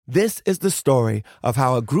This is the story of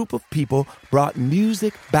how a group of people brought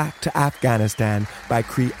music back to Afghanistan by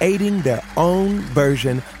creating their own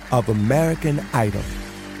version of American Idol.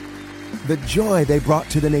 The joy they brought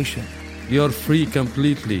to the nation. You're free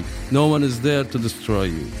completely. No one is there to destroy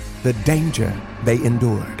you. The danger they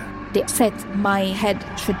endured. They said my head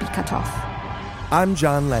should be cut off. I'm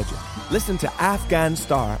John Legend. Listen to Afghan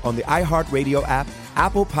Star on the iHeartRadio app,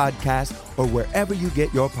 Apple Podcasts, or wherever you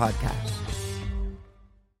get your podcasts.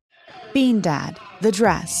 Bean Dad, The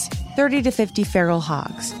Dress, 30 to 50 Feral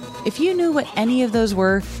Hogs. If you knew what any of those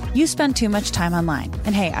were, you spend too much time online.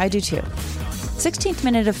 And hey, I do too. 16th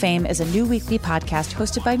Minute of Fame is a new weekly podcast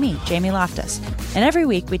hosted by me, Jamie Loftus. And every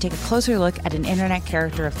week we take a closer look at an internet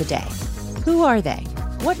character of the day. Who are they?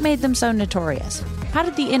 What made them so notorious? How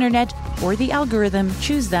did the internet or the algorithm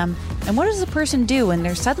choose them? And what does a person do when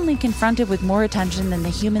they're suddenly confronted with more attention than the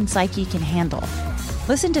human psyche can handle?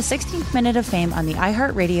 Listen to 16th Minute of Fame on the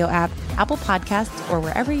iHeartRadio app, Apple Podcasts, or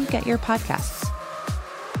wherever you get your podcasts.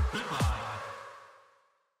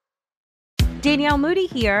 Danielle Moody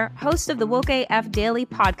here, host of the Woke AF Daily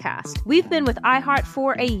podcast. We've been with iHeart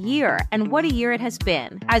for a year, and what a year it has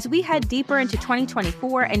been. As we head deeper into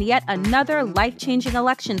 2024 and yet another life-changing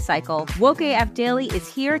election cycle, Woke AF Daily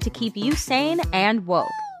is here to keep you sane and woke.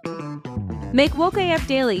 Make Woke AF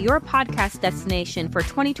Daily your podcast destination for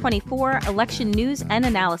 2024 election news and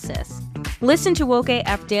analysis. Listen to Woke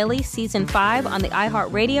AF Daily Season 5 on the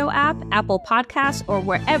iHeartRadio app, Apple Podcasts, or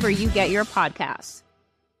wherever you get your podcasts.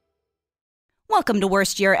 Welcome to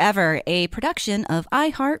Worst Year Ever, a production of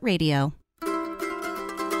iHeartRadio.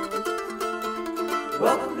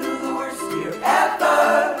 Welcome to the worst year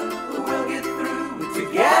ever. We'll get through it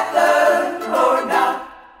together or not.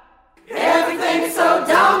 Everything's so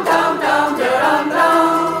dumb, dumb, dumb, dum, dum,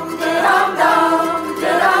 dum, dum, dum,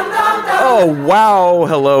 dum. Oh, wow.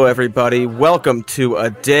 Hello, everybody. Welcome to a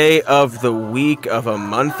day of the week of a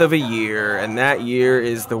month of a year. And that year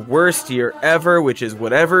is the worst year ever, which is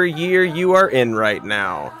whatever year you are in right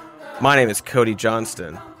now. My name is Cody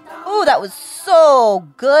Johnston. Ooh, that was so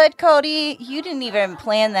good, Cody. You didn't even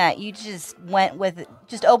plan that. You just went with it.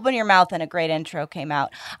 Just open your mouth and a great intro came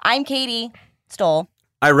out. I'm Katie Stoll.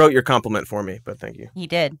 I wrote your compliment for me, but thank you. He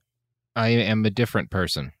did. I am a different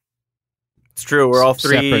person. It's true. We're all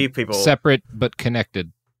three people. Separate but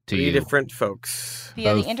connected to three you. different folks.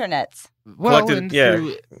 Via the internets. Well, and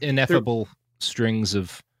through ineffable strings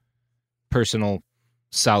of personal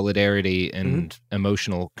solidarity and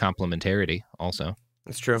emotional complementarity also.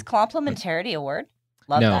 It's true. Is complementarity a word?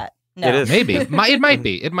 Love No. that. No. It is. Maybe. It might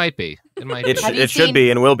be. It might be. It should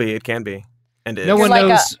be and will be. It can be. And it No is. one You're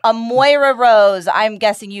like knows. a Moira Rose. I'm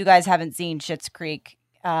guessing you guys haven't seen Schitt's Creek.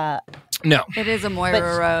 No. It is a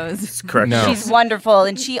Moira Rose. It's correct. No. She's wonderful.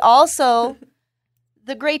 And she also,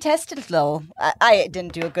 the greatest little, I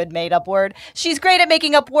didn't do a good made-up word. She's great at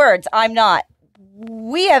making up words. I'm not.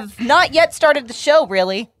 We have not yet started the show,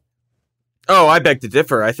 really. Oh, I beg to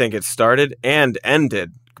differ. I think it started and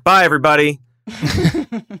ended. Goodbye, everybody.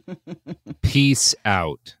 Peace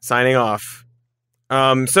out. Signing off.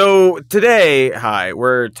 So today,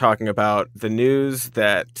 we're talking about the news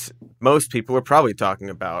that most people are probably talking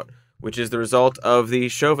about, which is the result of the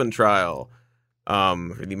Chauvin trial,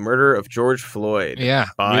 the murder of George Floyd. Yeah,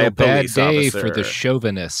 by real a bad police day officer. for the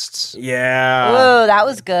chauvinists. Yeah. Whoa, that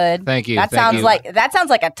was good. Thank you. That thank sounds you.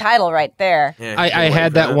 like a title right there. Yeah, I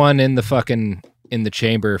had that one in the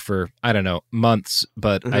chamber for I don't know months,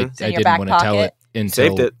 but I It's in your didn't back want to tell pocket? it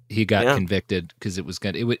until Saved it. he got Yeah. convicted because it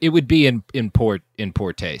would be in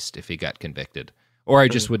poor taste if he got convicted, or I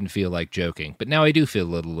just wouldn't feel like joking. But now I do feel a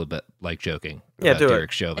little bit like joking. Yeah, about do it.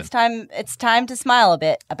 Derek Chauvin. It's time to smile a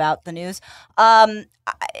bit about the news.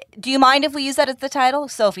 Do you mind if we use that as the title?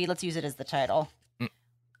 Sophie, let's use it as the title.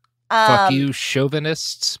 Fuck you,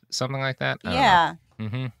 chauvinists, something like that. Yeah.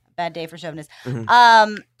 Mm-hmm. Bad day for chauvinists.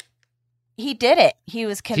 Mhm. He did it. He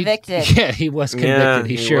was convicted. He was convicted. Yeah,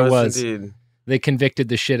 he sure was. Indeed. They convicted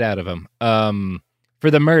the shit out of him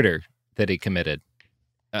for the murder that he committed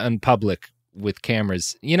in public with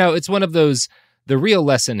cameras. You know, it's one of those. The real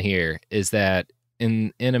lesson here is that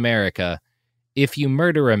in America, if you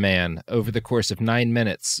murder a man over the course of 9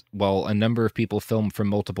 minutes while a number of people film from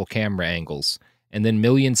multiple camera angles, and then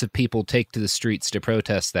millions of people take to the streets to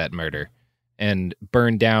protest that murder and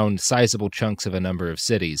burn down sizable chunks of a number of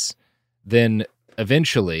cities, then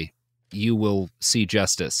eventually you will see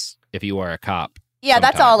justice if you are a cop. Yeah,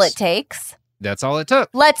 that's all it takes. That's all it took.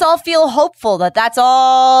 Let's all feel hopeful that that's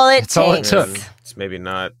all it takes. That's all it took. It's maybe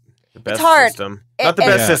not the best hard. system. Not the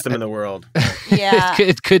best system in the world. Yeah.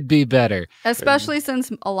 It could be better. Especially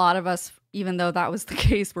since a lot of us, even though that was the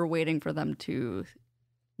case, were waiting for them to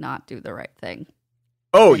not do the right thing.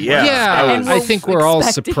 Oh yeah, Yeah, And I we're think we're all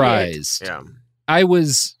expecting it. surprised. yeah. I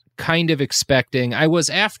was kind of expecting. I was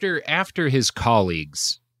after his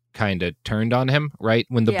colleagues kind of turned on him, right?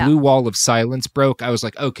 When the Yeah. blue wall of silence broke, I was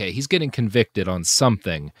like, okay, he's getting convicted on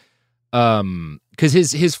something. Because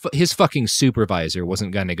his fucking supervisor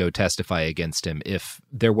wasn't going to go testify against him if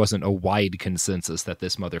there wasn't a wide consensus that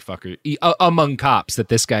this motherfucker among cops that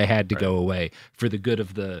this guy had to go away for the good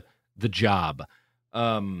of the job.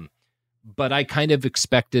 But I kind of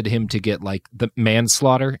expected him to get like the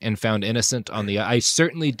manslaughter and found innocent on the. I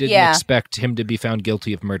certainly didn't expect him to be found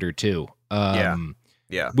guilty of murder too.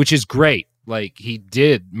 Yeah. Which is great. Like he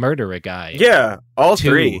did murder a guy. Yeah, all too.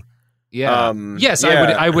 three. Yeah. Yes,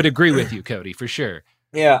 yeah. I would agree with you, Cody, for sure.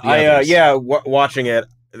 Yeah, The others. watching it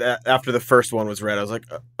after the first one was read, I was like,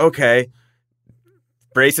 okay,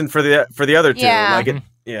 bracing for the other two. Yeah. Like it,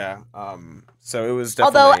 yeah. So it was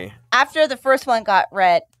definitely. Although after the first one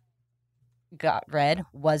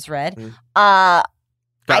was read, I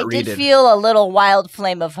did readed. feel a little wild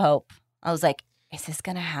flame of hope. I was like, is this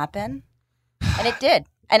going to happen? And it did.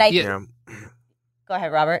 And Yeah. Go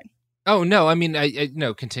ahead, Robert. Oh no, I mean, I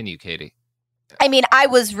no, continue, Katie. I mean, I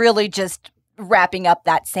was really just wrapping up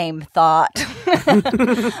that same thought.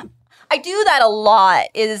 I do that a lot.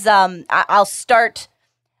 I'll start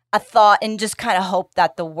a thought and just kind of hope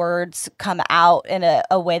that the words come out in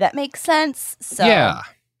a way that makes sense. So Yeah.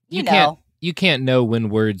 you know. You can't know when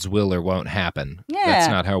words will or won't happen. Yeah. That's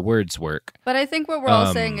not how words work. But I think what we're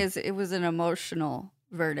all saying is it was an emotional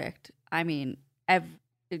verdict. I mean,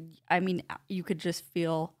 you could just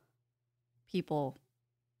feel people,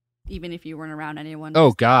 even if you weren't around anyone.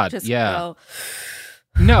 Oh God, just yeah. go,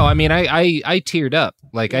 No, I mean, I teared up.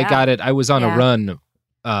 Like I Yeah. got it. I was on Yeah. a run,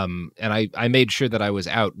 and I made sure that I was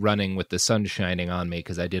out running with the sun shining on me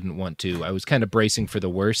because I didn't want to. I was kind of bracing for the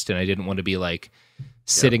worst, and I didn't want to be like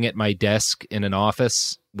sitting at my desk in an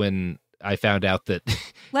office when I found out that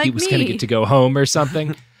Like he was going to me. get to go home or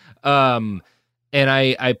something. And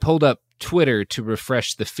I pulled up Twitter to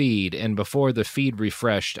refresh the feed, and before the feed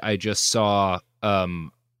refreshed, I just saw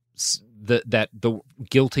the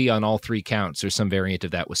guilty on all three counts or some variant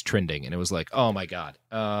of that was trending, and it was like, oh my God.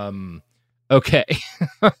 Okay.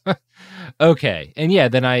 Okay. And yeah,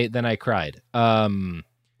 then I cried.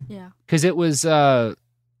 yeah. Because it was,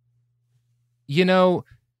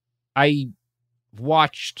 I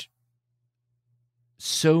watched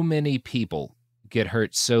so many people get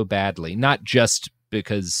hurt so badly, not just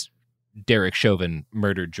because Derek Chauvin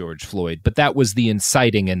murdered George Floyd, but that was the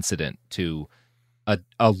inciting incident to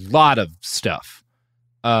a lot of stuff.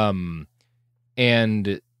 And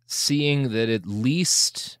seeing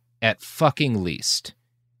that at fucking least,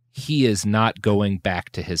 he is not going back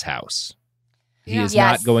to his house. He is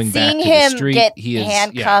not going back to the Seeing street. him get He is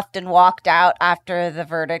handcuffed and walked out after the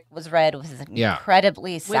verdict was read was Yeah.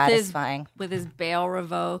 incredibly satisfying. With his bail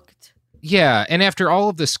revoked. Yeah, and after all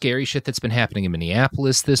of the scary shit that's been happening in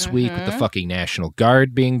Minneapolis this week, with the fucking National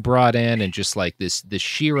Guard being brought in, and just like the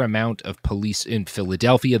sheer amount of police in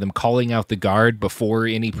Philadelphia, them calling out the guard before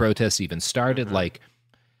any protests even started, like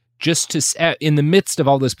just to in the midst of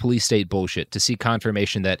all this police state bullshit, to see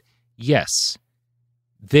confirmation that yes,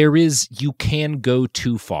 you can go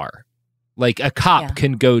too far. Like a cop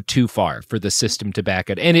can go too far for the system to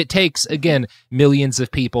back it, and it takes again millions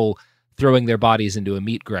of people throwing their bodies into a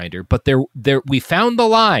meat grinder, but we found the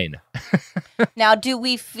line. Now, do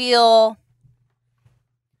we feel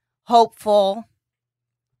hopeful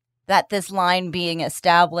that this line being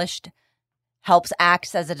established helps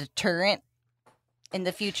act as a deterrent in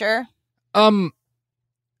the future? I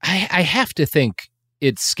have to think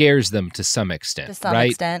it scares them to some extent. To some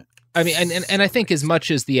right? extent. I mean, and I think as much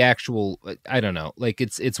as the actual, I don't know, like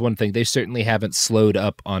it's one thing. They certainly haven't slowed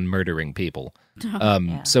up on murdering people.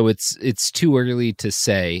 So it's too early to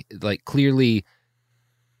say. Like clearly,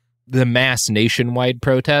 the mass nationwide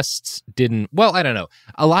protests didn't. Well, I don't know.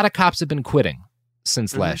 A lot of cops have been quitting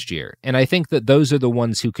since last year, and I think that those are the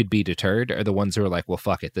ones who could be deterred. Are the ones who are like, well,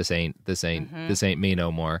 fuck it, this ain't me no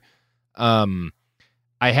more. I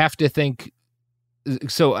have to think.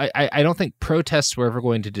 So I don't think protests were ever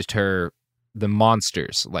going to deter the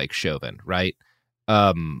monsters like Chauvin, right?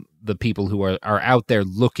 The people who are out there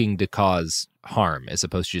looking to cause harm as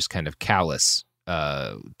opposed to just kind of callous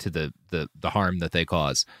to the harm that they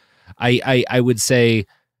cause. I would say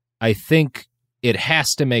I think it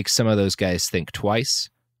has to make some of those guys think twice.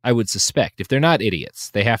 I would suspect if they're not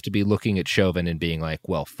idiots, they have to be looking at Chauvin and being like,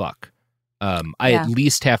 well, fuck. I at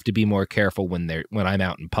least have to be more careful when I'm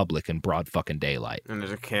out in public in broad fucking daylight. And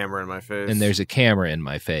there's a camera in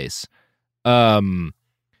my face.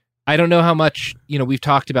 I don't know how much, we've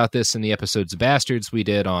talked about this in the episodes of Bastards we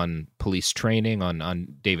did on police training,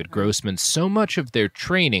 on David Grossman. So much of their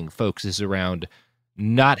training focuses around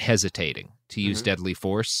not hesitating to use deadly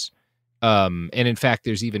force. And in fact,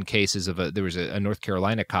 there's even cases of there was a North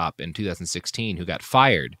Carolina cop in 2016 who got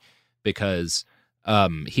fired because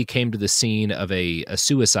he came to the scene of a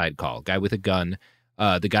suicide call, guy with a gun.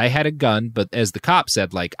 The guy had a gun, but as the cop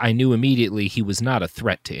said, I knew immediately he was not a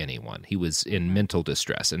threat to anyone. He was in mental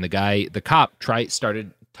distress. And the cop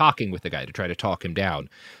started talking with the guy to try to talk him down.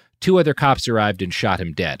 2 other cops arrived and shot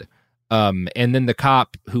him dead. And then the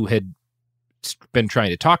cop who had been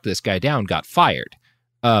trying to talk to this guy down got fired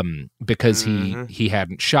because he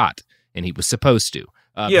hadn't shot, and he was supposed to.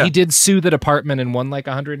 He did sue the department and won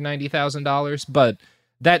 $190,000, but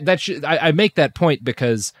I make that point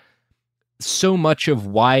because so much of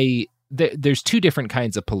why there's 2 different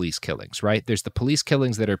kinds of police killings, right? There's the police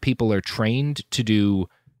killings that people are trained to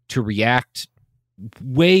react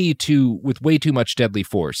with way too much deadly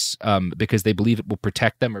force because they believe it will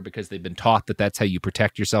protect them, or because they've been taught that that's how you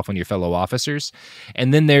protect yourself and your fellow officers.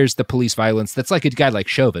 And then there's the police violence that's like a guy like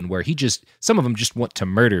Chauvin, where some of them just want to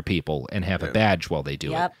murder people and have a badge while they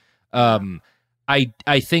do it.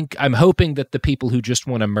 I think I'm hoping that the people who just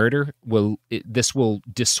want to murder this will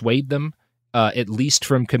dissuade them at least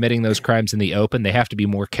from committing those crimes in the open. They have to be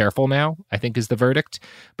more careful now, I think, is the verdict.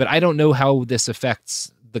 But I don't know how this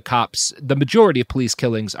affects the cops. The majority of police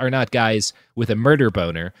killings are not guys with a murder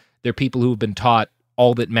boner. They're people who have been taught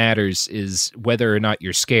all that matters is whether or not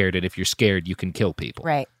you're scared, and if you're scared, you can kill people.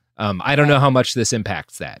 Right. I don't know how much this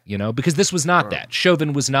impacts that, because this was not that.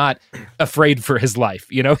 Chauvin was not afraid for his life.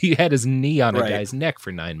 He had his knee on a guy's neck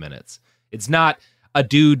for 9 minutes. It's not a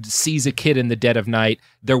dude sees a kid in the dead of night.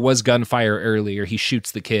 There was gunfire earlier. He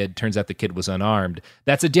shoots the kid. Turns out the kid was unarmed.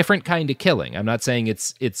 That's a different kind of killing. I'm not saying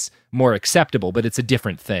it's more acceptable, but it's a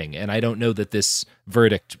different thing. And I don't know that this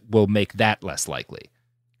verdict will make that less likely.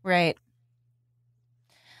 Right.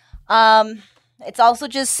 It's also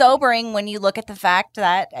just sobering when you look at the fact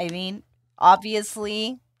that,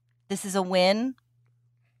 obviously this is a win.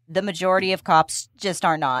 The majority of cops just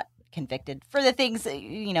are not convicted for the things, as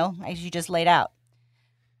you just laid out.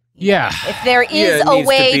 Yeah. If there is a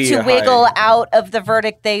way to wiggle out of the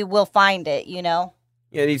verdict, they will find it, Yeah,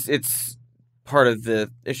 it's part of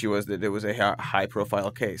the issue was that it was a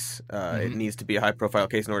high-profile case. It needs to be a high-profile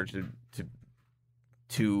case in order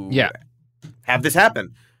to have this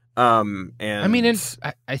happen. And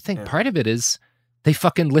I think part of it is they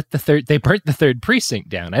fucking they burnt the 3rd precinct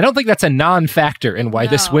down. I don't think that's a non-factor in why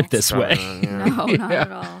this went this way. No, not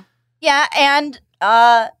at all. Yeah, and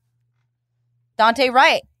Dante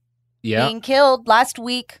Wright being killed last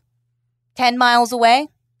week, 10 miles away.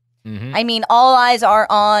 All eyes are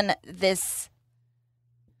on this.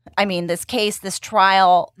 This case, this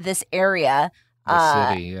trial, this area,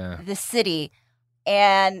 this city,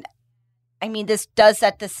 and this does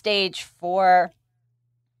set the stage for.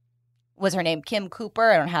 Was her name Kim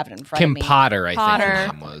Cooper? I don't have it in front of me. Kim Potter, I think her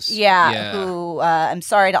name was. Yeah. Who? I'm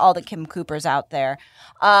sorry to all the Kim Coopers out there.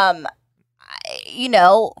 For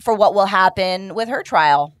what will happen with her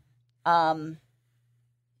trial.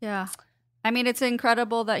 Yeah. It's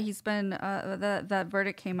incredible that he's been, that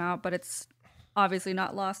verdict came out, but it's obviously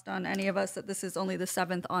not lost on any of us that this is only the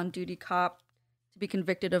 7th on-duty cop to be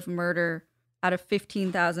convicted of murder out of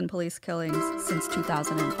 15,000 police killings since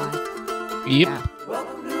 2005. Yep. Yeah.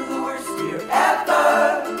 Welcome to the worst year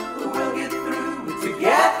ever. We'll get through it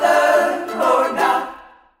together or not.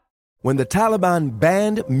 When the Taliban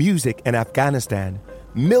banned music in Afghanistan,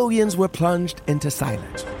 millions were plunged into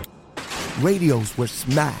silence. Radios were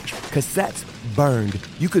smashed, cassettes burned.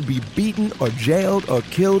 You could be beaten or jailed or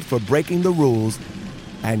killed for breaking the rules.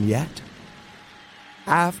 And yet,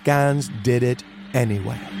 Afghans did it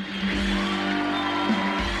anyway.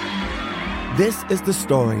 This is the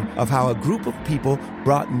story of how a group of people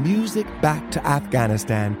brought music back to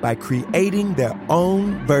Afghanistan by creating their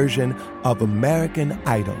own version of American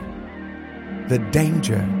Idol. The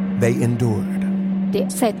danger they endured. They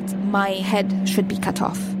said my head should be cut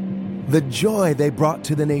off. The joy they brought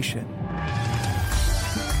to the nation.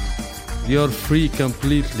 You're free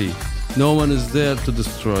completely. No one is there to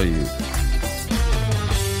destroy you.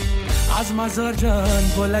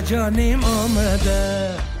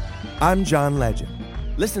 I'm John Legend.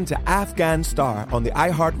 Listen to Afghan Star on the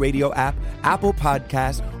iHeartRadio app, Apple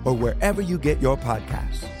Podcasts, or wherever you get your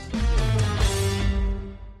podcasts.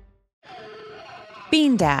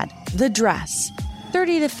 Bean Dad, The Dress,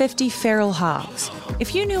 30 to 50 Feral Hogs.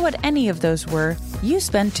 If you knew what any of those were, you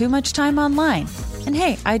spend too much time online. And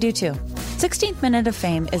hey, I do too. 16th Minute of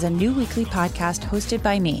Fame is a new weekly podcast hosted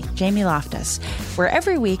by me, Jamie Loftus, where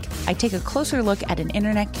every week I take a closer look at an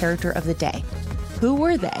internet character of the day. Who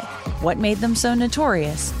were they? What made them so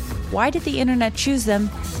notorious? Why did the internet choose them?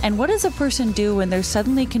 And what does a person do when they're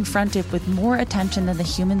suddenly confronted with more attention than the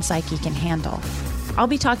human psyche can handle? I'll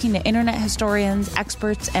be talking to internet historians,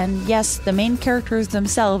 experts, and yes, the main characters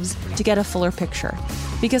themselves to get a fuller picture.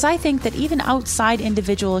 Because I think that even outside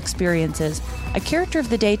individual experiences, a character of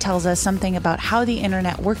the day tells us something about how the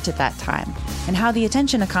internet worked at that time, and how the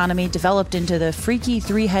attention economy developed into the freaky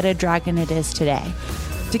three-headed dragon it is today.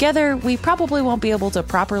 Together, we probably won't be able to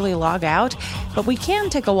properly log out, but we can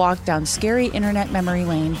take a walk down scary internet memory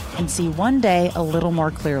lane and see one day a little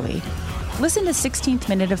more clearly. Listen to 16th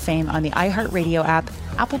Minute of Fame on the iHeartRadio app,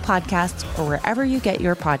 Apple Podcasts, or wherever you get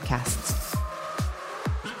your podcasts.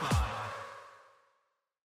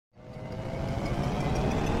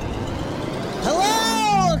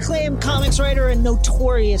 Hello, acclaimed comics writer and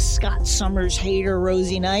notorious Scott Summers hater,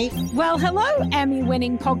 Rosie Knight. Well, hello,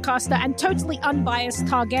 Emmy-winning podcaster and totally unbiased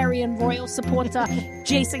Targaryen royal supporter,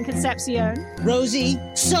 Jason Concepcion. Rosie,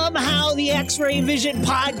 somehow the X-Ray Vision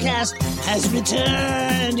podcast has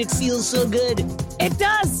returned. It feels so good. It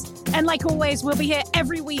does. And like always, we'll be here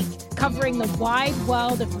every week covering the wide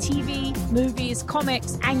world of TV, movies,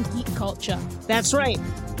 comics, and geek culture. That's right.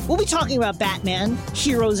 We'll be talking about Batman,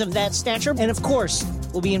 heroes of that stature, and of course,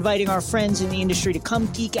 we'll be inviting our friends in the industry to come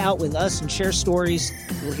geek out with us and share stories.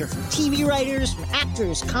 We'll hear from TV writers, from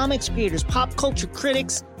actors, comics creators, pop culture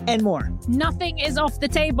critics, and more. Nothing is off the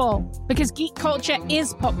table because geek culture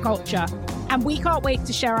is pop culture, and we can't wait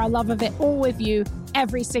to share our love of it all with you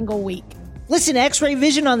every single week. Listen to X-Ray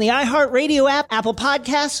Vision on the iHeartRadio app, Apple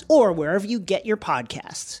Podcasts, or wherever you get your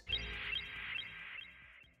podcasts.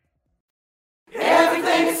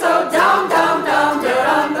 Everything's so dumb, dumb, dumb,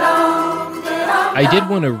 dumb, dumb, dumb. I did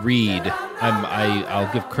want to read.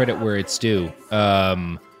 I'll give credit where it's due.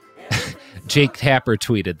 Jake Tapper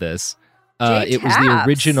tweeted this. It was the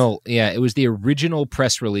original. Yeah, it was the original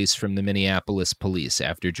press release from the Minneapolis police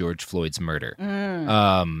after George Floyd's murder.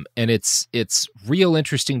 And it's real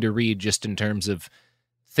interesting to read, just in terms of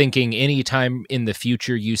thinking anytime in the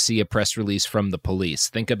future you see a press release from the police,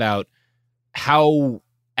 think about how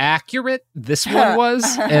accurate this one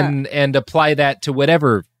was, and apply that to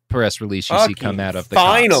whatever press release you see come out of the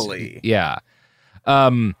finally cops. Yeah.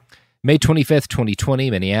 May 25th, 2020,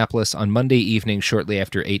 Minneapolis. On Monday evening, shortly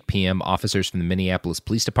after 8 p.m., officers from the Minneapolis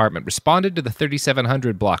Police Department responded to the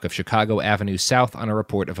 3700 block of Chicago Avenue South on a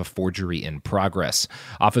report of a forgery in progress.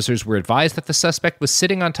 Officers were advised that the suspect was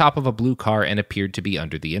sitting on top of a blue car and appeared to be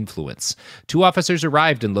under the influence. 2 officers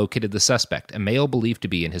arrived and located the suspect, a male believed to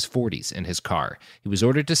be in his 40s, in his car. He was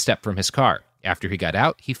ordered to step from his car. After he got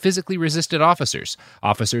out, he physically resisted officers.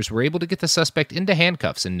 Officers were able to get the suspect into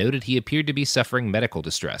handcuffs and noted he appeared to be suffering medical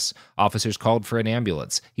distress. Officers called for an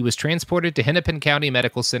ambulance. He was transported to Hennepin County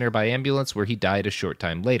Medical Center by ambulance, where he died a short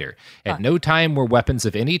time later. At no time were weapons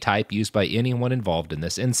of any type used by anyone involved in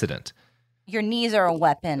this incident. Your knees are a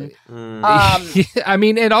weapon. I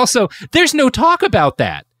mean, and also, there's no talk about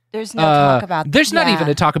that. There's no talk about that. There's not even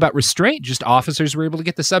a talk about restraint. Just officers were able to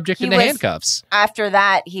get the subject into handcuffs. After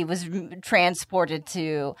that, he was transported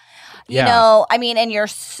to, you know, I mean, and you're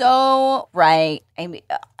so right. I mean,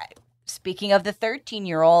 speaking of the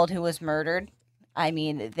 13-year-old who was murdered, I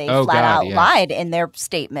mean, they flat out lied in their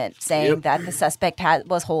statement, saying that the suspect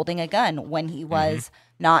was holding a gun when he was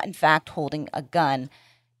not, in fact, holding a gun.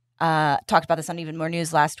 Talked about this on Even More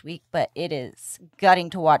News last week, but it is gutting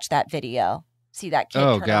to watch that video. See that kid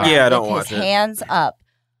turn around with his hands up.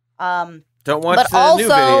 Don't watch the new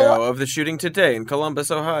video of the shooting today in Columbus,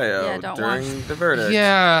 Ohio during the verdict.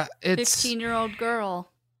 Yeah, it's 15-year-old girl.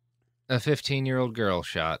 A 15-year-old girl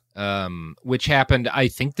shot, which happened. I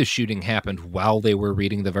think the shooting happened while they were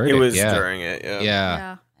reading the verdict. It was during it.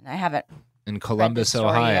 Yeah. And I haven't in Columbus,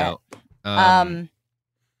 Ohio. And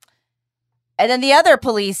then the other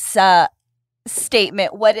police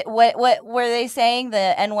statement. What were they saying?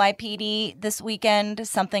 The NYPD this weekend,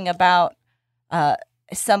 something about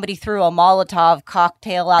somebody threw a Molotov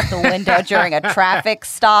cocktail out the window during a traffic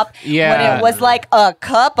stop. Yeah, when it was like a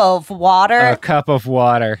cup of water. A cup of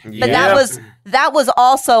water. But that was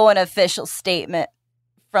also an official statement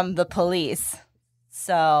from the police.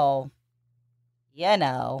 So, you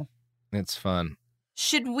know, it's fun.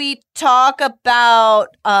 Should we talk about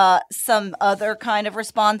some other kind of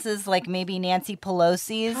responses, like maybe Nancy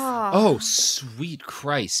Pelosi's? Oh, sweet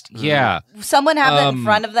Christ! Yeah, someone have that in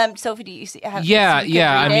front of them. Sophie, do you see? I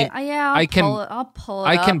mean, I'll pull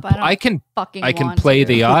it up. I can play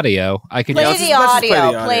the audio. I can play the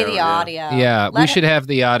audio. Yeah, we should have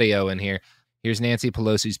the audio in here. Here's Nancy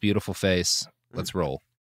Pelosi's beautiful face. Let's roll.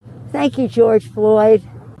 Thank you, George Floyd,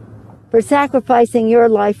 for sacrificing your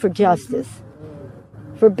life for justice,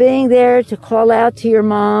 for being there to call out to your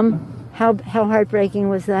mom. How heartbreaking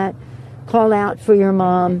was that? Call out for your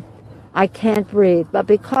mom. I can't breathe. But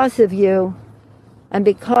because of you, and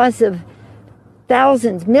because of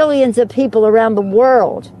thousands, millions of people around the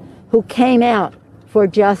world who came out for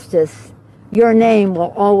justice, your name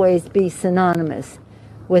will always be synonymous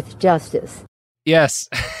with justice. Yes.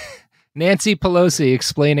 Nancy Pelosi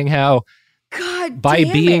explaining how by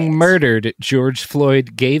being murdered, George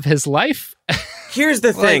Floyd gave his life. Here's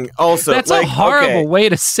the thing, also. That's a horrible way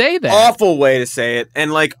to say that. Awful way to say it.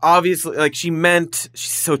 And, obviously, she's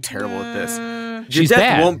so terrible at this. Your death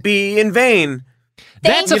bad. won't be in vain.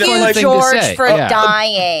 Thank you, George, for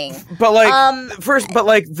dying. But,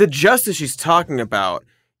 the justice she's talking about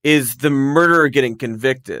is the murderer getting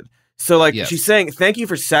convicted. So, she's saying, thank you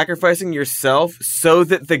for sacrificing yourself so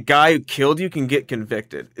that the guy who killed you can get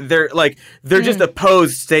convicted. They're just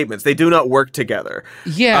opposed statements. They do not work together.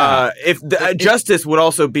 Yeah. If justice would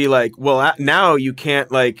also be now you can't,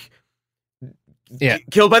 killed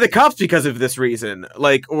by the cops because of this reason.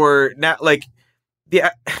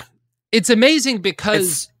 It's amazing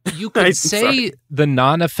because you could say the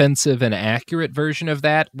non-offensive and accurate version of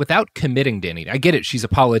that without committing to anything. I get it. She's a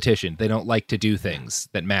politician. They don't like to do things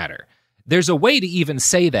that matter. There's a way to even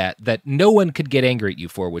say that no one could get angry at you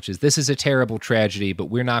for, which is this is a terrible tragedy, but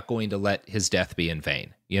we're not going to let his death be in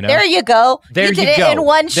vain. You know? There you go. There you did it in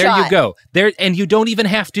one shot. There you go. And you don't even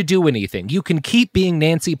have to do anything. You can keep being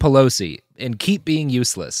Nancy Pelosi and keep being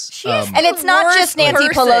useless. And it's not just Nancy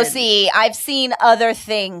Pelosi. I've seen other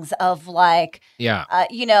things of I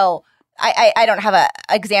don't have an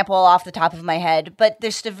example off the top of my head, but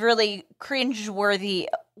there's a really cringeworthy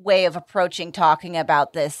way of approaching talking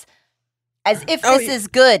about this. As if this is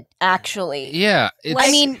good, actually. Yeah, it's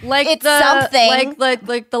something.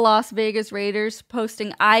 Like the Las Vegas Raiders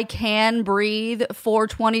posting "I can breathe" for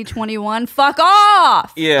 2021. Fuck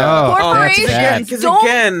off. Yeah, corporations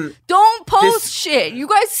don't post shit. You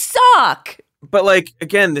guys suck. But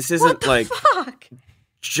again, this isn't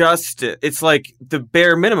justice. It's the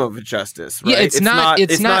bare minimum of justice. Right? Yeah, it's not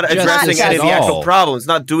addressing any of the actual problems. It's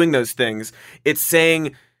not doing those things. It's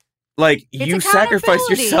saying. You sacrificed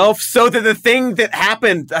yourself so that the thing that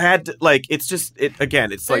happened had to, it's just,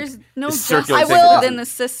 there's no justice within the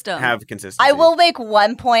system. Have consistency. I will make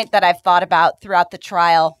one point that I've thought about throughout the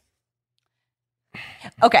trial.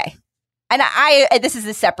 Okay. And this is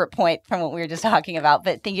a separate point from what we were just talking about,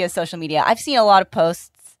 but thinking of social media, I've seen a lot of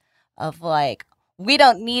posts of we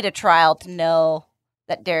don't need a trial to know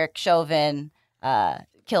that Derek Chauvin,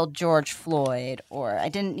 killed George Floyd, or I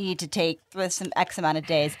didn't need to take some X amount of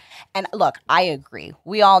days. And look, I agree.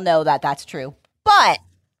 We all know that that's true. But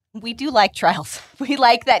we do like trials. We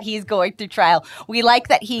like that he's going through trial. We like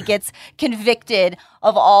that he gets convicted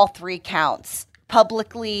of all 3 counts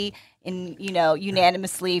publicly and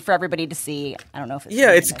unanimously for everybody to see. I don't know if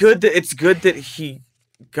it's good that he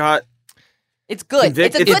got It's good.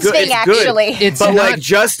 convicted. It's a good thing, actually. But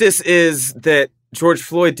justice is that George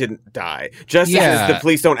Floyd didn't die. Justice is the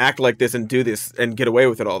police don't act like this and do this and get away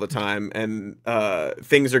with it all the time, and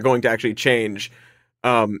things are going to actually change.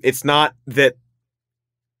 It's not that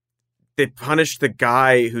they punished the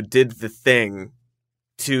guy who did the thing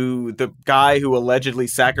to the guy who allegedly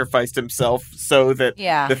sacrificed himself so that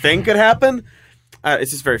the thing could happen.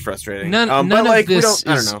 It's just very frustrating. None of this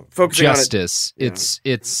is focusing justice. On it,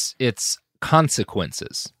 it's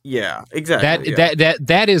consequences. Yeah, exactly.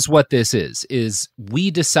 That is what this is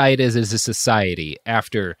we decide as a society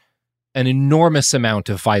after an enormous amount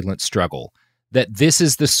of violent struggle that this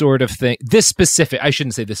is the sort of thing, I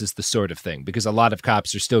shouldn't say this is the sort of thing, because a lot of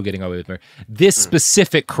cops are still getting away with murder. This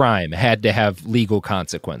specific crime had to have legal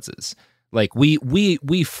consequences.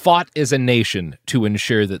 We fought as a nation to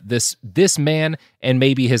ensure that this man and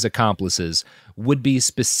maybe his accomplices would be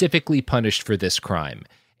specifically punished for this crime.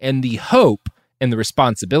 And the hope and the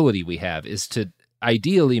responsibility we have is to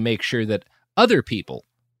ideally make sure that other people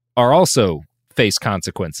are also face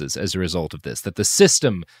consequences as a result of this, that the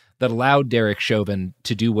system that allowed Derek Chauvin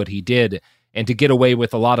to do what he did and to get away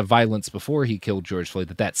with a lot of violence before he killed George Floyd,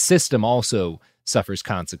 that system also suffers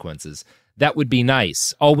consequences. That would be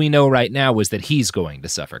nice. All we know right now is that he's going to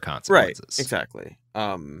suffer consequences. Right, exactly.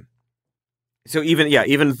 So even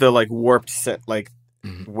the warped set,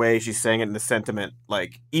 way she's saying it in the sentiment,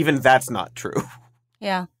 even that's not true.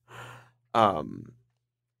 Yeah.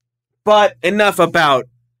 But enough about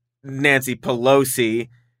Nancy Pelosi.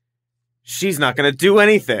 She's not going to do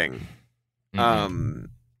anything. But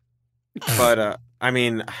I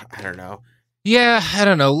don't know. Yeah, I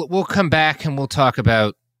don't know. We'll come back and we'll talk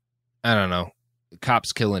about, I don't know,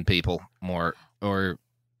 cops killing people more or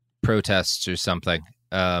protests or something.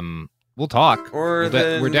 We'll talk. Or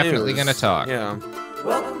we're definitely going to talk. Yeah.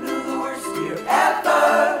 Welcome to the worst year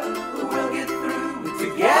ever. We'll get through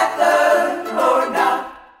it together or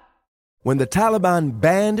not. When the Taliban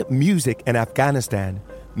banned music in Afghanistan,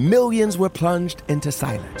 millions were plunged into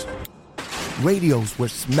silence. Radios were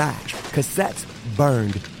smashed, cassettes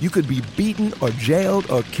burned. You could be beaten or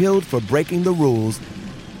jailed or killed for breaking the rules.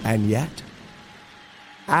 And yet,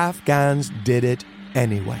 Afghans did it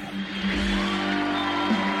anyway.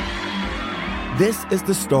 This is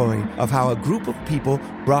the story of how a group of people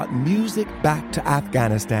brought music back to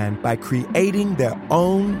Afghanistan by creating their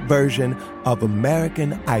own version of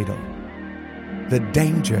American Idol. The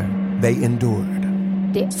danger they endured.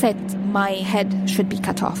 They said my head should be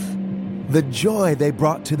cut off. The joy they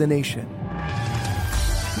brought to the nation.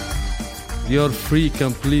 You're free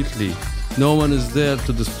completely. No one is there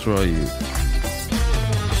to destroy you.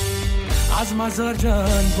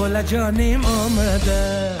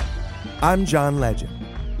 I'm John Legend.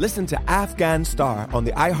 Listen to Afghan Star on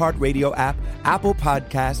the iHeartRadio app, Apple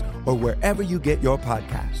Podcasts, or wherever you get your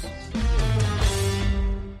podcasts.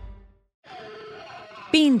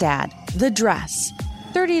 Bean Dad, The Dress,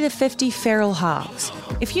 30 to 50 Feral Hogs.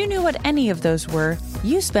 If you knew what any of those were,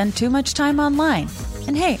 you spend too much time online.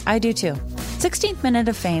 And hey, I do too. 16th Minute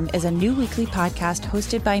of Fame is a new weekly podcast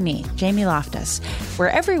hosted by me, Jamie Loftus,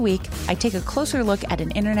 where every week I take a closer look at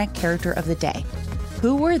an internet character of the day.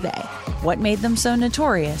 Who were they? What made them so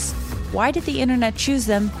notorious? Why did the internet choose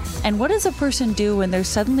them? And what does a person do when they're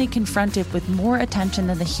suddenly confronted with more attention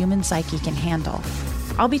than the human psyche can handle?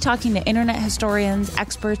 I'll be talking to internet historians,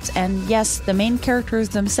 experts, and yes, the main characters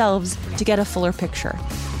themselves to get a fuller picture.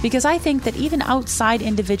 Because I think that even outside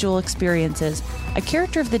individual experiences, a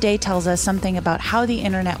character of the day tells us something about how the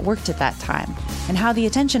internet worked at that time and how the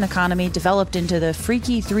attention economy developed into the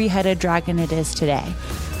freaky three-headed dragon it is today.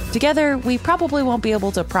 Together, we probably won't be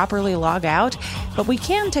able to properly log out, but we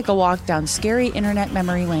can take a walk down scary internet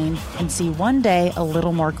memory lane and see one day a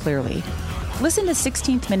little more clearly. Listen to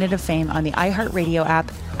 16th Minute of Fame on the iHeartRadio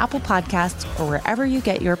app, Apple Podcasts, or wherever you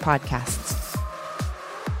get your podcasts.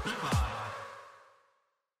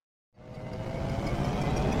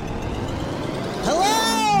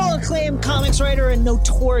 Hello, acclaimed comics writer and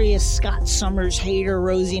notorious Scott Summers hater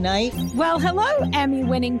Rosie Knight. Well, hello,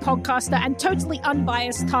 Emmy-winning podcaster and totally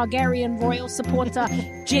unbiased Targaryen royal supporter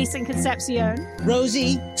Jason Concepcion.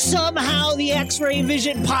 Rosie, somehow the X-Ray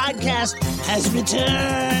Vision podcast has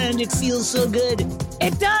returned. It feels so good.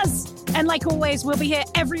 It does. And like always, we'll be here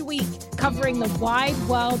every week covering the wide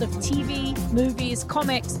world of TV, movies,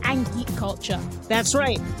 comics, and geek culture. That's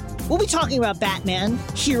right. We'll be talking about Batman,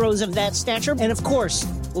 heroes of that stature, and of course,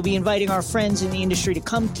 we'll be inviting our friends in the industry to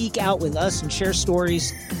come geek out with us and share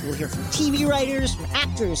stories. We'll hear from TV writers, from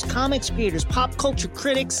actors, comics creators, pop culture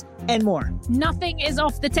critics, and more. Nothing is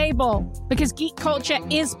off the table because geek culture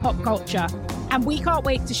is pop culture, and we can't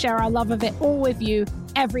wait to share our love of it all with you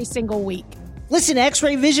every single week. Listen to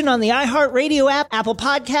X-Ray Vision on the iHeartRadio app, Apple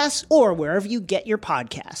Podcasts, or wherever you get your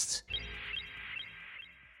podcasts.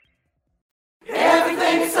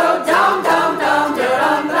 Everything's so dumb, dumb, dumb,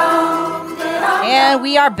 dumb, dumb, dumb. And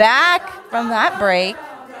we are back from that break.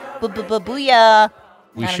 Booyah.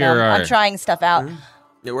 We sure are. I'm trying stuff out.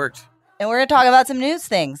 It worked. And we're going to talk about some news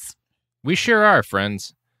things. We sure are,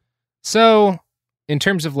 friends. So, in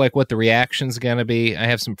terms of like what the reaction's going to be, I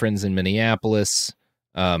have some friends in Minneapolis.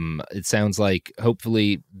 It sounds like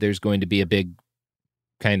hopefully there's going to be a big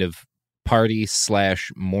kind of party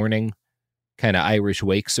 / mourning, kind of Irish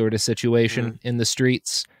wake sort of situation in the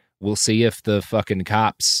streets. We'll see if the fucking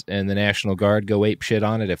cops and the National Guard go ape shit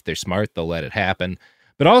on it. If they're smart, they'll let it happen.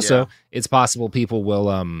 But also, it's possible people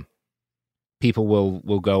will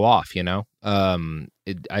go off, you know? I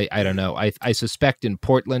don't know. I suspect in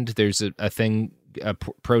Portland there's a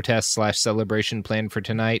protest / celebration planned for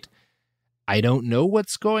tonight. I don't know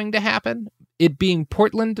what's going to happen. It being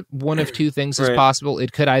Portland, one of two things is possible.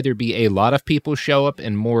 It could either be a lot of people show up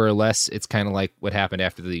and more or less it's kind of like what happened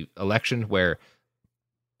after the election where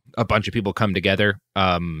a bunch of people come together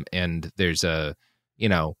and there's just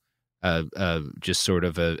sort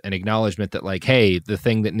of an acknowledgement that like, hey, the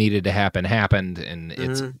thing that needed to happen happened and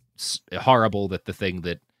it's horrible that the thing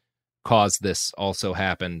that caused this also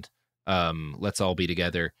happened. Let's all be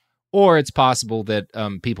together. Or it's possible that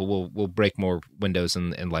people will break more windows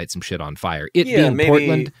and light some shit on fire. Being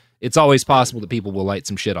Portland, it's always possible that people will light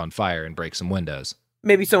some shit on fire and break some windows.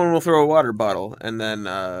 Maybe someone will throw a water bottle, and then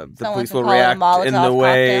the Someone police can will call it a react in the Molotov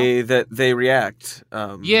way that they react.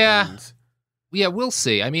 Yeah, we'll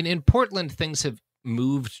see. I mean, in Portland, things have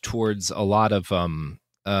moved towards a lot of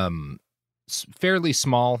fairly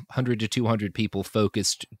small, 100 to 200 people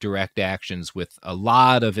focused direct actions with a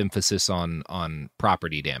lot of emphasis on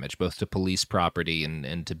property damage, both to police property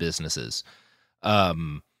and to businesses.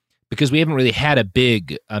 Because we haven't really had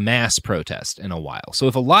a mass protest in a while. So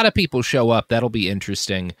if a lot of people show up, that'll be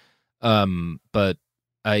interesting. But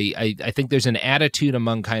I think there's an attitude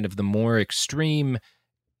among kind of the more extreme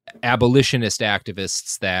abolitionist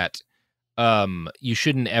activists that you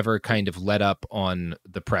shouldn't ever kind of let up on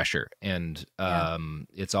the pressure, and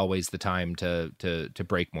it's always the time to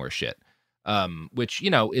break more shit, which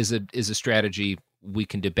is a strategy we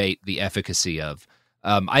can debate the efficacy of.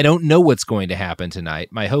 I don't know what's going to happen tonight.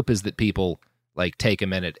 My hope is that people like take a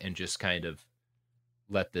minute and just kind of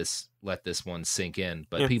let this one sink in.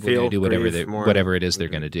 But people are going to do whatever it is they're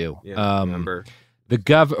going to do. Remember.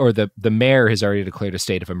 The mayor has already declared a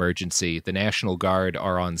state of emergency. The National Guard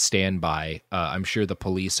are on standby. I'm sure the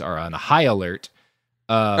police are on high alert.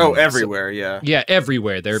 Everywhere, yeah,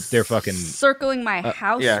 everywhere. They're fucking circling my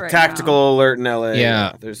house. Yeah, right tactical alert in LA.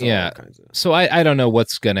 Yeah, there's all kinds of. So I don't know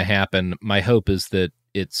what's going to happen. My hope is that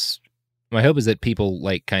people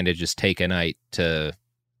like kind of just take a night to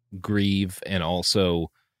grieve and also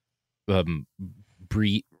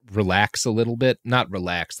relax a little bit. Not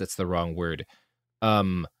relax. That's the wrong word.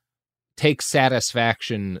 Take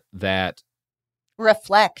satisfaction that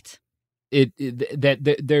reflect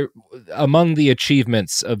that they're among the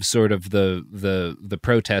achievements of sort of the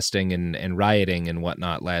protesting and rioting and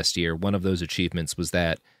whatnot last year. One of those achievements was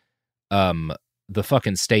that the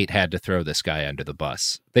fucking state had to throw this guy under the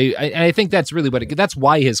bus. I think that's really that's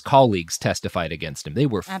why his colleagues testified against him. They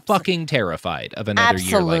were fucking terrified of another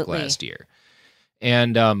year like last year,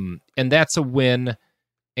 and that's a win.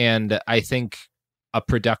 And I think a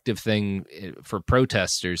productive thing for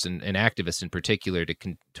protesters and activists in particular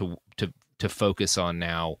to focus on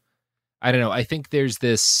now. I don't know. I think there's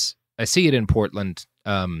this. I see it in Portland.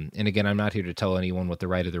 And again, I'm not here to tell anyone what the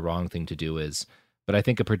right or the wrong thing to do is, but I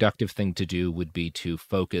think a productive thing to do would be to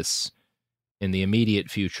focus in the immediate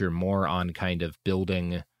future more on kind of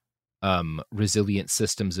building resilient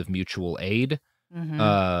systems of mutual aid.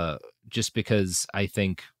 Mm-hmm. Just because I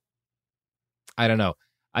think, I don't know.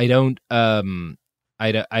 I don't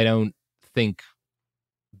think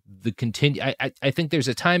I think there's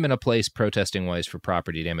a time and a place protesting wise for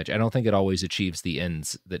property damage. I don't think it always achieves the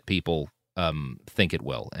ends that people think it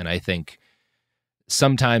will. And I think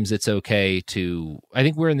sometimes it's okay I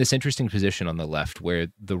think we're in this interesting position on the left where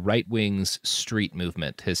the right wing's street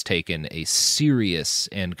movement has taken a serious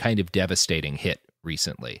and kind of devastating hit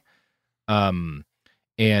recently.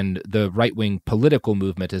 And the right-wing political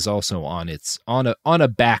movement is also on a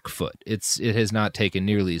back foot. It has not taken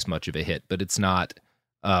nearly as much of a hit, but it's not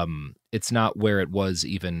where it was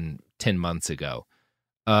even 10 months ago.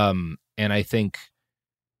 And I think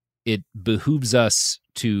it behooves us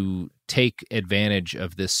to take advantage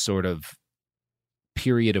of this sort of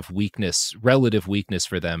period of weakness, relative weakness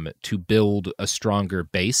for them, to build a stronger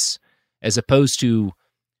base, as opposed to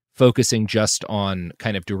focusing just on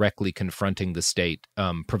kind of directly confronting the state,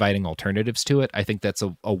 providing alternatives to it. I think that's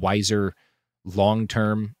a wiser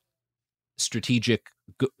long-term strategic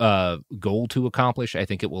goal to accomplish. I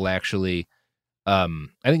think it will actually, I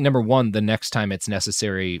think number one, the next time it's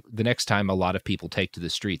necessary, the next time a lot of people take to the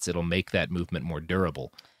streets, it'll make that movement more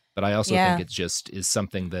durable. But I also think it just is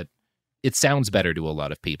something that it sounds better to a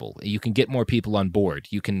lot of people. You can get more people on board.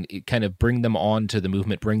 You can kind of bring them on to the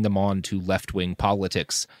movement, bring them on to left-wing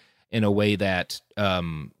politics in a way that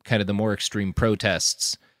kind of the more extreme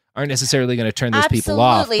protests aren't necessarily going to turn those people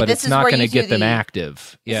off, but it's not going to get them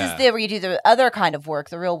active. This is where you do the other kind of work,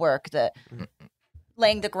 the real work, the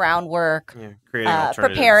laying the groundwork,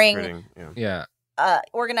 preparing,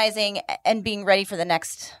 organizing, and being ready for the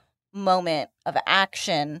next moment of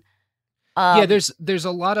action. There's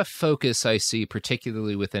a lot of focus I see,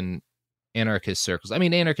 particularly within anarchist circles. I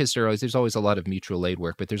mean, anarchists there's always a lot of mutual aid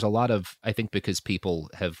work, but there's a lot of, I think because people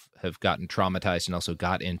have gotten traumatized and also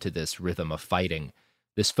got into this rhythm of fighting,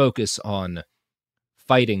 this focus on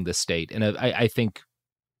fighting the state. And I think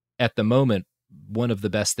at the moment, one of the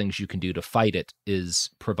best things you can do to fight it is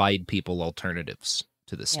provide people alternatives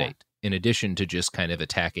to the state, in addition to just kind of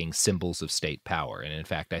attacking symbols of state power. And in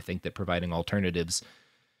fact, I think that providing alternatives,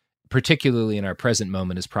 particularly in our present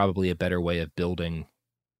moment, is probably a better way of building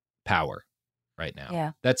power right now.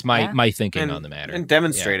 Yeah. That's my thinking on the matter. And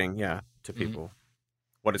demonstrating, to people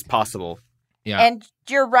what is possible. Yeah. And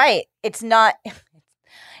you're right. It's not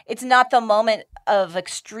the moment of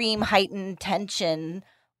extreme heightened tension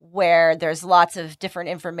where there's lots of different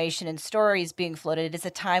information and stories being floated. It is a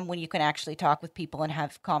time when you can actually talk with people and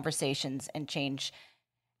have conversations and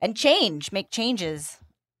make changes.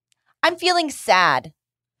 I'm feeling sad.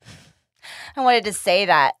 I wanted to say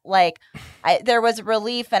that. Like, there was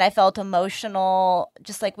relief and I felt emotional,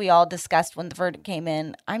 just like we all discussed when the verdict came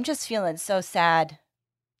in. I'm just feeling so sad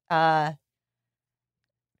for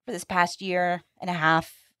this past year and a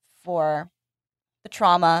half, for the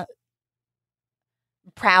trauma.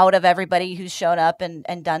 Proud of everybody who's shown up and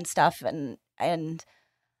done stuff and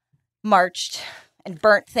marched and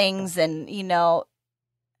burnt things. And, you know,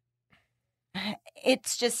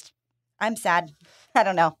 it's just, I'm sad. I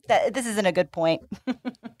don't know. This isn't a good point.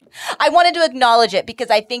 I wanted to acknowledge it because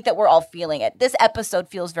I think that we're all feeling it. This episode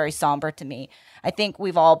feels very somber to me. I think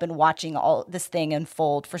we've all been watching all this thing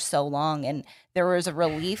unfold for so long, and there was a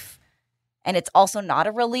relief, and it's also not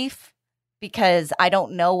a relief because I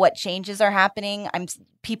don't know what changes are happening.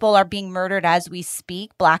 People are being murdered as we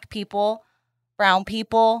speak. Black people, brown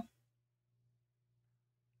people.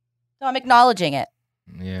 So I'm acknowledging it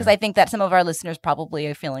because I think that some of our listeners probably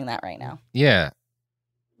are feeling that right now. Yeah.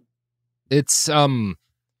 It's end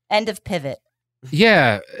of pivot.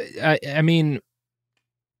 Yeah, I mean,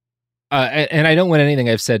 and I don't want anything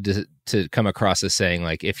I've said to come across as saying,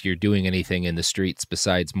 like, if you're doing anything in the streets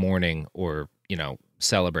besides mourning or, you know,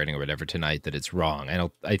 celebrating or whatever tonight, that it's wrong.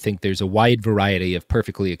 I think there's a wide variety of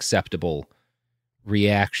perfectly acceptable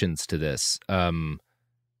reactions to this.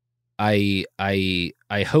 I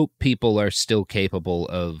hope people are still capable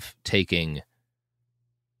of taking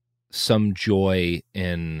some joy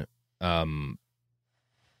in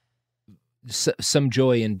some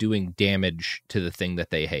joy in doing damage to the thing that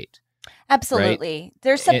they hate. Absolutely. Right?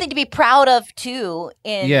 There's something to be proud of too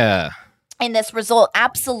in this result.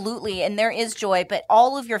 Absolutely. And there is joy, but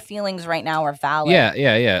all of your feelings right now are valid.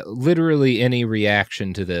 Yeah. Literally any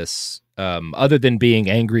reaction to this, other than being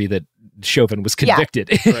angry that Chauvin was convicted,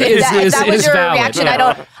 that was your valid. reaction.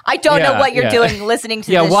 I don't know what you're doing listening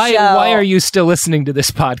to this show. Why are you still listening to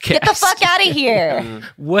this podcast? Get the fuck out of here.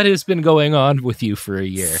 What has been going on with you for a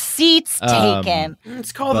year? Seats taken.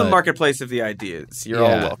 It's called the marketplace of the ideas. You're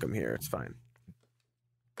all welcome here. It's fine.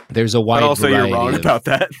 There's a wide but also variety you're wrong about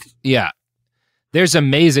that. Yeah. There's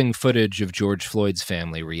amazing footage of George Floyd's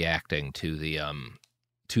family reacting to the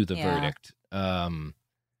verdict. And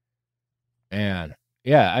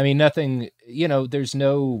yeah, I mean, nothing, you know, this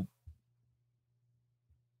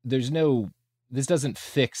doesn't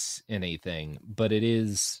fix anything, but it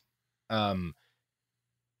is,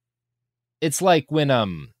 it's like when,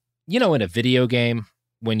 you know, in a video game,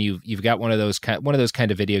 when you've got one of those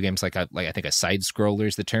kind of video games, like I think a side scroller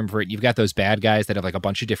is the term for it. You've got those bad guys that have like a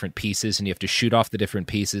bunch of different pieces, and you have to shoot off the different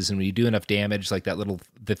pieces. And when you do enough damage, like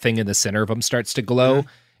the thing in the center of them starts to glow,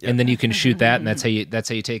 and then you can shoot that, and that's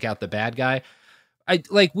how you take out the bad guy.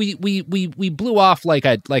 We blew off like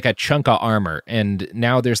a chunk of armor, and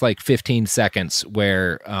now there's like 15 seconds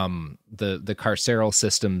where the carceral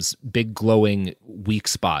system's big glowing weak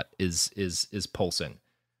spot is pulsing.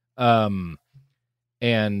 And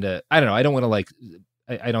I don't know. I don't want to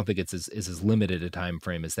I don't think it's as limited a time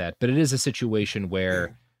frame as that, but it is a situation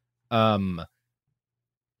where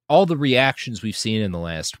all the reactions we've seen in the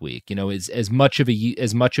last week, you know, is as much of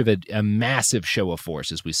a massive show of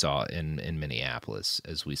force as we saw in Minneapolis,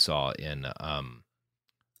 as we saw in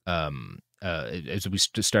as we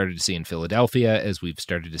started to see in Philadelphia, as we've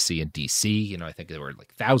started to see in DC. You know, I think there were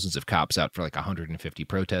like thousands of cops out for like 150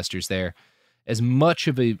 protesters there. As much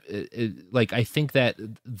of I think that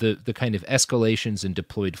the kind of escalations in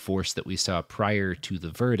deployed force that we saw prior to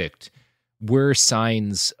the verdict were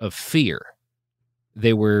signs of fear.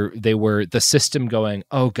 They were the system going,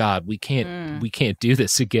 oh God, we can't do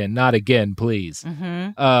this again. Not again, please.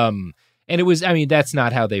 Mm-hmm. And it was, I mean, that's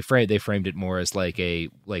not how they framed it more as like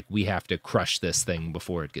we have to crush this thing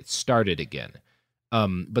before it gets started again.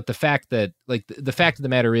 But the fact that the fact of the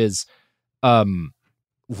matter is,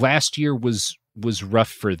 last year was rough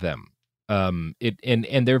for them. And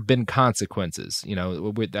there have been consequences. You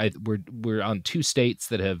know, we're on 2 states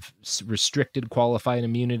that have restricted qualified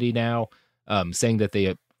immunity now. Saying that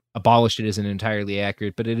they abolished it isn't entirely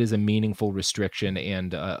accurate, but it is a meaningful restriction,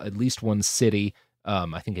 and at least one city,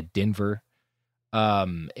 I think at Denver,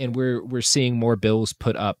 and we're seeing more bills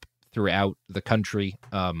put up throughout the country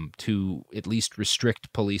to at least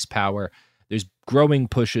restrict police power. There's growing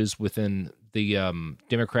pushes within the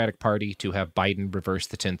Democratic Party to have Biden reverse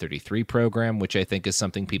the 1033 program, which I think is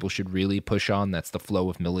something people should really push on. That's the flow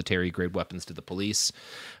of military-grade weapons to the police.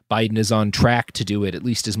 Biden is on track to do it at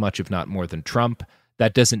least as much, if not more, than Trump.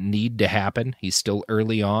 That doesn't need to happen. He's still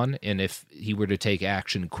early on, and if he were to take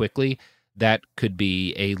action quickly, that could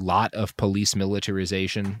be a lot of police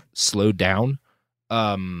militarization slowed down.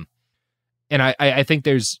 And I think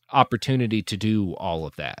there's opportunity to do all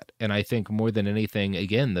of that. And I think more than anything,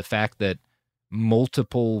 again, the fact that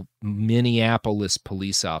multiple Minneapolis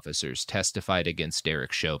police officers testified against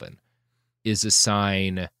Derek Chauvin is a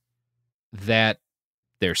sign that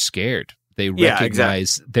they're scared. They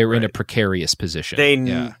recognize they're in a precarious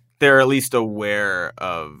position. They're at least aware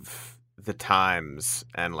of the times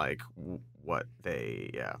and like what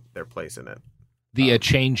their place in it. The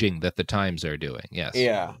changing that the times are doing. Yes.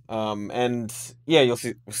 Yeah. And you'll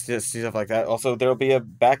see stuff like that. Also, there'll be a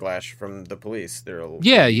backlash from the police. There'll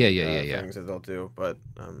things that they'll do, but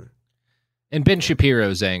and Ben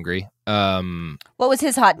Shapiro's angry. What was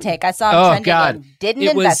his hot take? I saw him trending and didn't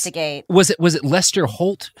investigate. Was it Lester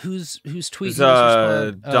Holt whose tweet?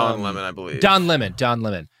 Don Lemon, I believe. Don Lemon.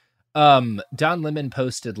 Don Lemon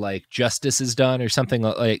posted like "Justice is done" or something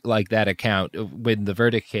like that account when the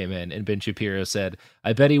verdict came in, and Ben Shapiro said,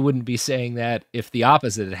 "I bet he wouldn't be saying that if the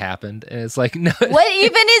opposite had happened." And it's like, no. What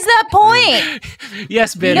even is that point?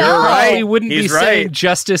 Yes, Ben, no. You're right. He wouldn't He's be right. saying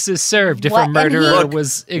justice is served if a murderer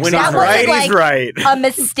was exonerated. When he's right, he's right. A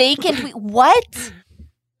mistaken tweet. What?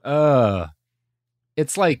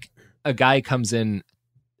 It's like a guy comes in,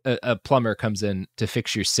 a plumber comes in to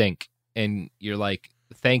fix your sink, and you're like,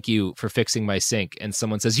 "Thank you for fixing my sink." And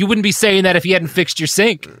someone says, "You wouldn't be saying that if you hadn't fixed your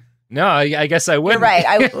sink." No, I guess I wouldn't. You're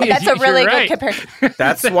right. That's a really good comparison.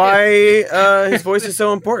 That's why his voice is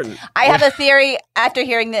so important. I have a theory after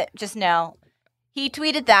hearing that just now. He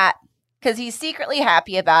tweeted that because he's secretly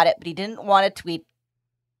happy about it, but he didn't want to tweet.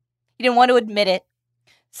 He didn't want to admit it.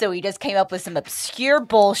 So he just came up with some obscure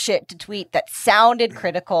bullshit to tweet that sounded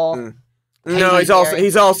critical. No, he's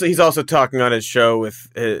also talking on his show with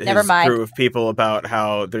his crew of people about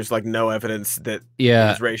how there's like no evidence that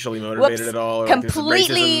he's racially motivated at all, or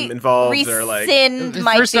completely racism involved, rescind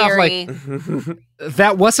my First theory. Off,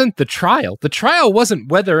 that wasn't the trial. The trial wasn't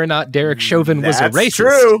whether or not Derek Chauvin was a racist.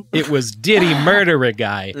 True. It was, did he murder a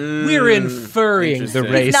guy? We're inferring the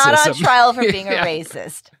racism. He's not on trial for being a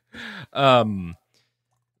racist.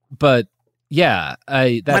 But yeah,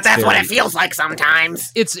 but that's what it feels like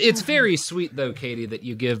sometimes. It's very sweet though, Katie, that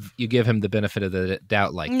you give him the benefit of the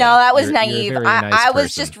doubt like that. No, that was You're naive. a very nice I was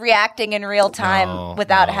person. just reacting in real time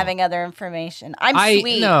without having other information. I'm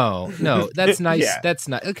sweet. No, that's nice. Yeah. That's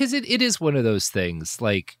not because it is one of those things.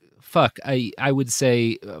 Like fuck, I would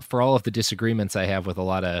say for all of the disagreements I have with a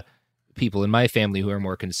lot of people in my family who are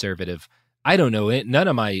more conservative, I don't know it. None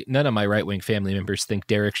of my right wing family members think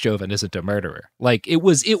Derek Chauvin isn't a murderer. Like it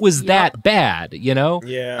was that bad, you know?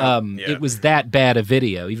 It was that bad a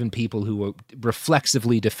video. Even people who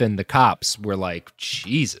reflexively defend the cops were like,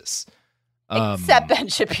 Jesus. Except Ben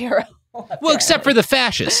Shapiro. Well, except for the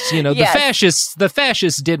fascists, you know, Yes. the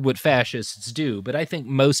fascists did what fascists do, but I think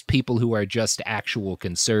most people who are just actual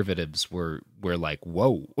conservatives were like,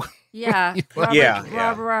 whoa. Yeah,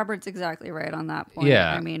 Robert Robert's exactly right on that point.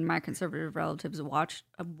 Yeah. I mean, my conservative relatives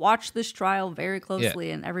watched this trial very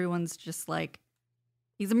closely, and everyone's just like,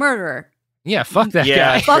 he's a murderer. Yeah, fuck that Yeah,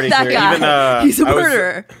 guy. it's Fuck pretty that clear. guy. Even, He's a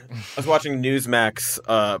murderer. I was watching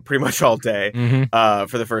Newsmax pretty much all day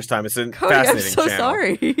for the first time. It's a Cody, fascinating I'm so channel.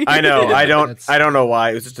 sorry. I know. I don't know why.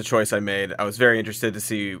 It was just a choice I made. I was very interested to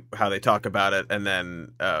see how they talk about it, and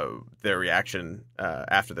then their reaction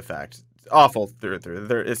after the fact. Awful through and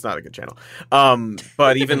through. It's not a good channel.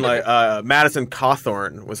 But even like Madison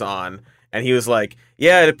Cawthorn was on, and he was like,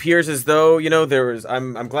 "Yeah, it appears as though there was.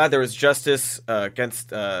 I'm glad there was justice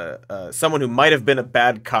against someone who might have been a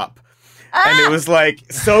bad cop." And it was like,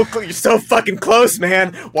 you're so fucking close,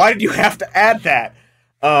 man. Why did you have to add that?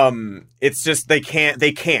 It's just they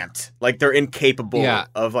can't. Like they're incapable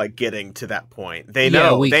of like getting to that point. They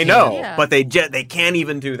know, but they can't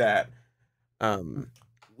even do that.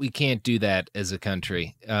 We can't do that as a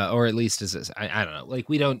country, or at least I don't know. Like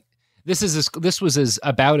we don't. This was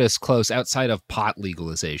about as close outside of pot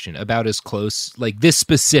legalization, about as close like this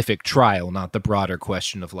specific trial, not the broader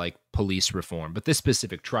question of like police reform, but this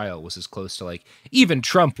specific trial was as close to like even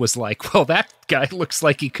Trump was like, well, that guy looks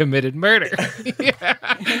like he committed murder. If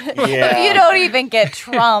you don't even get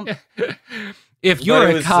Trump. If you're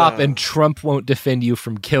a cop and Trump won't defend you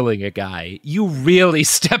from killing a guy, you really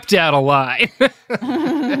stepped out of line.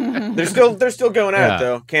 They're still going at it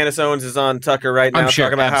though. Candace Owens is on Tucker right now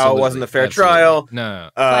talking about how it wasn't a fair trial. No.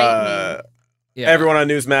 Everyone on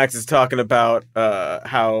Newsmax is talking about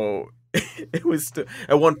how it was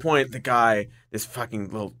at one point the guy, this fucking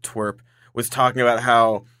little twerp, was talking about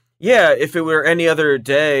how Yeah, if it were any other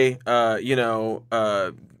day,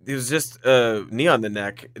 it was just a knee on the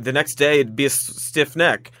neck. The next day, it'd be a stiff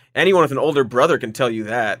neck. Anyone with an older brother can tell you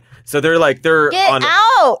that. So they're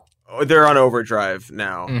out. They're on overdrive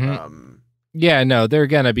now. Mm-hmm. Yeah, no, they're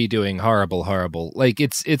gonna be doing horrible. Like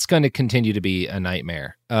it's going to continue to be a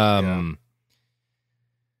nightmare.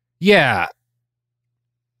 Yeah.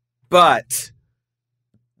 But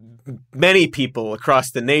many people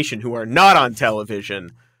across the nation who are not on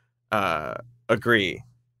television agree.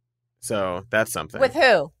 So that's something. With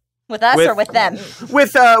who? With us or with them?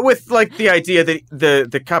 With like the idea that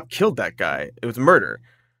the cop killed that guy. It was murder.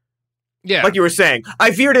 Yeah. Like you were saying,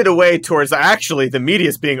 I veered it away towards actually the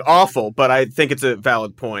media's being awful, but I think it's a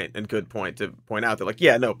valid point and good point to point out that, like,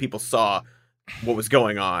 yeah, no, people saw what was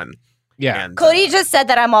going on. Yeah. And, Cody just said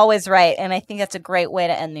that I'm always right, and I think that's a great way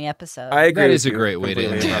to end the episode. I agree. That is a great way to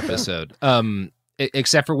end the episode.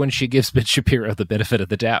 Except for when she gives Ben Shapiro the benefit of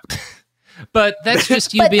the doubt. But that's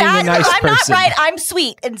just you being a nice person. I'm not right. I'm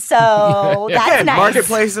sweet, and so that's Again, nice.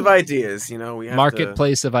 Marketplace of ideas. We have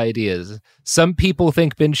marketplace of ideas. Some people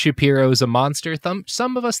think Ben Shapiro is a monster.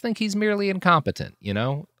 Some of us think he's merely incompetent.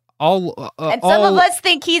 And some of us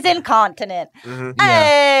think he's incontinent. Mm-hmm.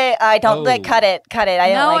 Hey, I don't cut it. I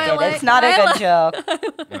don't like it. It's not a good joke.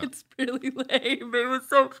 It's really lame. It was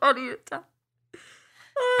so funny at times.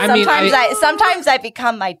 Sometimes I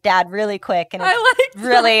become my dad really quick, and it's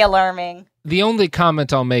really alarming. The only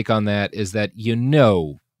comment I'll make on that is that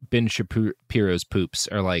Ben Shapiro's poops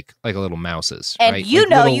are like little mouses, and right?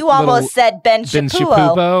 you almost said Ben Shapiro. Ben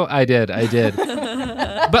Shapupo? I did.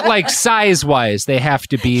 But like size-wise, they have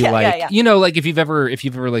to be like if you've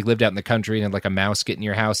ever like lived out in the country and had like a mouse get in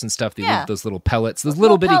your house and stuff, they leave those little pellets, those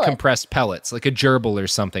little bitty compressed pellets, like a gerbil or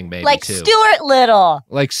something, maybe like too. Stuart Little.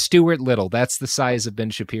 Like Stuart Little. That's the size of Ben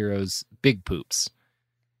Shapiro's big poops.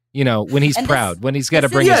 When he's proud, when he's got to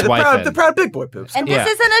bring his wife in. The proud big boy poops. And this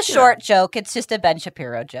isn't a short joke. It's just a Ben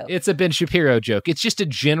Shapiro joke. It's a Ben Shapiro joke. It's just a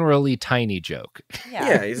generally tiny joke.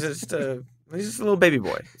 Yeah, he's just a little baby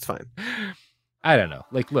boy. It's fine. I don't know.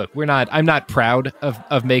 Like, look, I'm not proud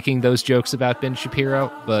of making those jokes about Ben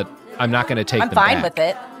Shapiro, but I'm not going to take them back. I'm fine with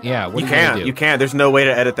it. Yeah, what you are you gonna can. do? You can. There's no way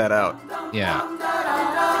to edit that out. Yeah.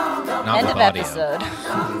 Not End with of audio. episode.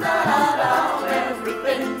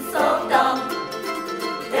 Everything's so dumb.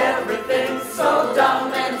 Everything's so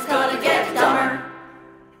dumb, and it's gonna get dumber.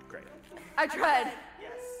 Great. I tried.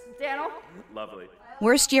 Yes. Daniel? Lovely.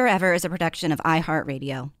 Worst Year Ever is a production of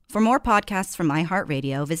iHeartRadio. For more podcasts from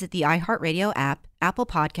iHeartRadio, visit the iHeartRadio app, Apple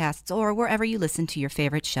Podcasts, or wherever you listen to your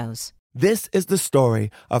favorite shows. This is the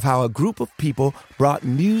story of how a group of people brought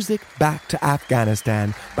music back to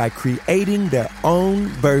Afghanistan by creating their own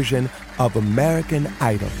version of American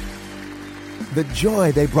Idol. The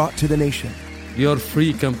joy they brought to the nation. You're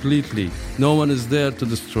free completely. No one is there to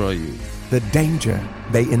destroy you. The danger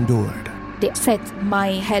they endured. They said my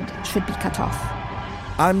head should be cut off.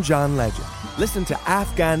 I'm John Legend. Listen to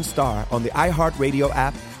Afghan Star on the iHeartRadio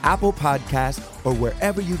app, Apple Podcasts, or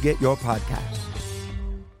wherever you get your podcasts.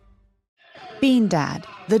 Bean Dad,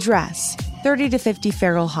 The Dress, 30 to 50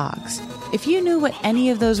 Feral Hogs. If you knew what any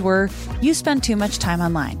of those were, you spend too much time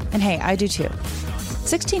online. And hey, I do too.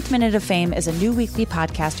 16th Minute of Fame is a new weekly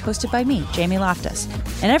podcast hosted by me, Jamie Loftus.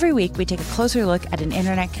 And every week we take a closer look at an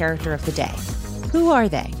internet character of the day. Who are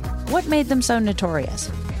they? What made them so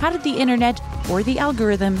notorious? How did the internet or the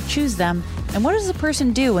algorithm choose them? And what does a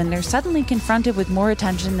person do when they're suddenly confronted with more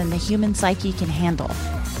attention than the human psyche can handle?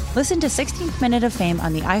 Listen to 16th Minute of Fame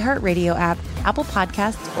on the iHeartRadio app, Apple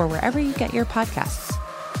Podcasts, or wherever you get your podcasts.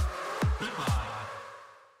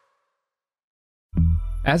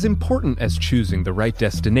 As important as choosing the right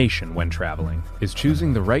destination when traveling is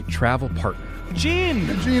choosing the right travel partner. Gene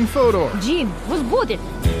Fodor. Gene, was good.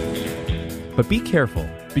 But be careful,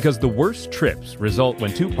 because the worst trips result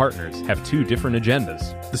when two partners have two different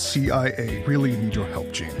agendas. The CIA really need your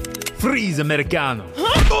help, Gene. Freeze, Americano.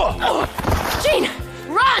 Gene,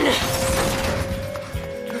 run!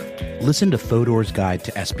 Listen to Fodor's Guide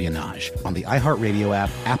to Espionage on the iHeartRadio app,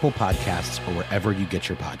 Apple Podcasts, or wherever you get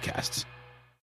your podcasts.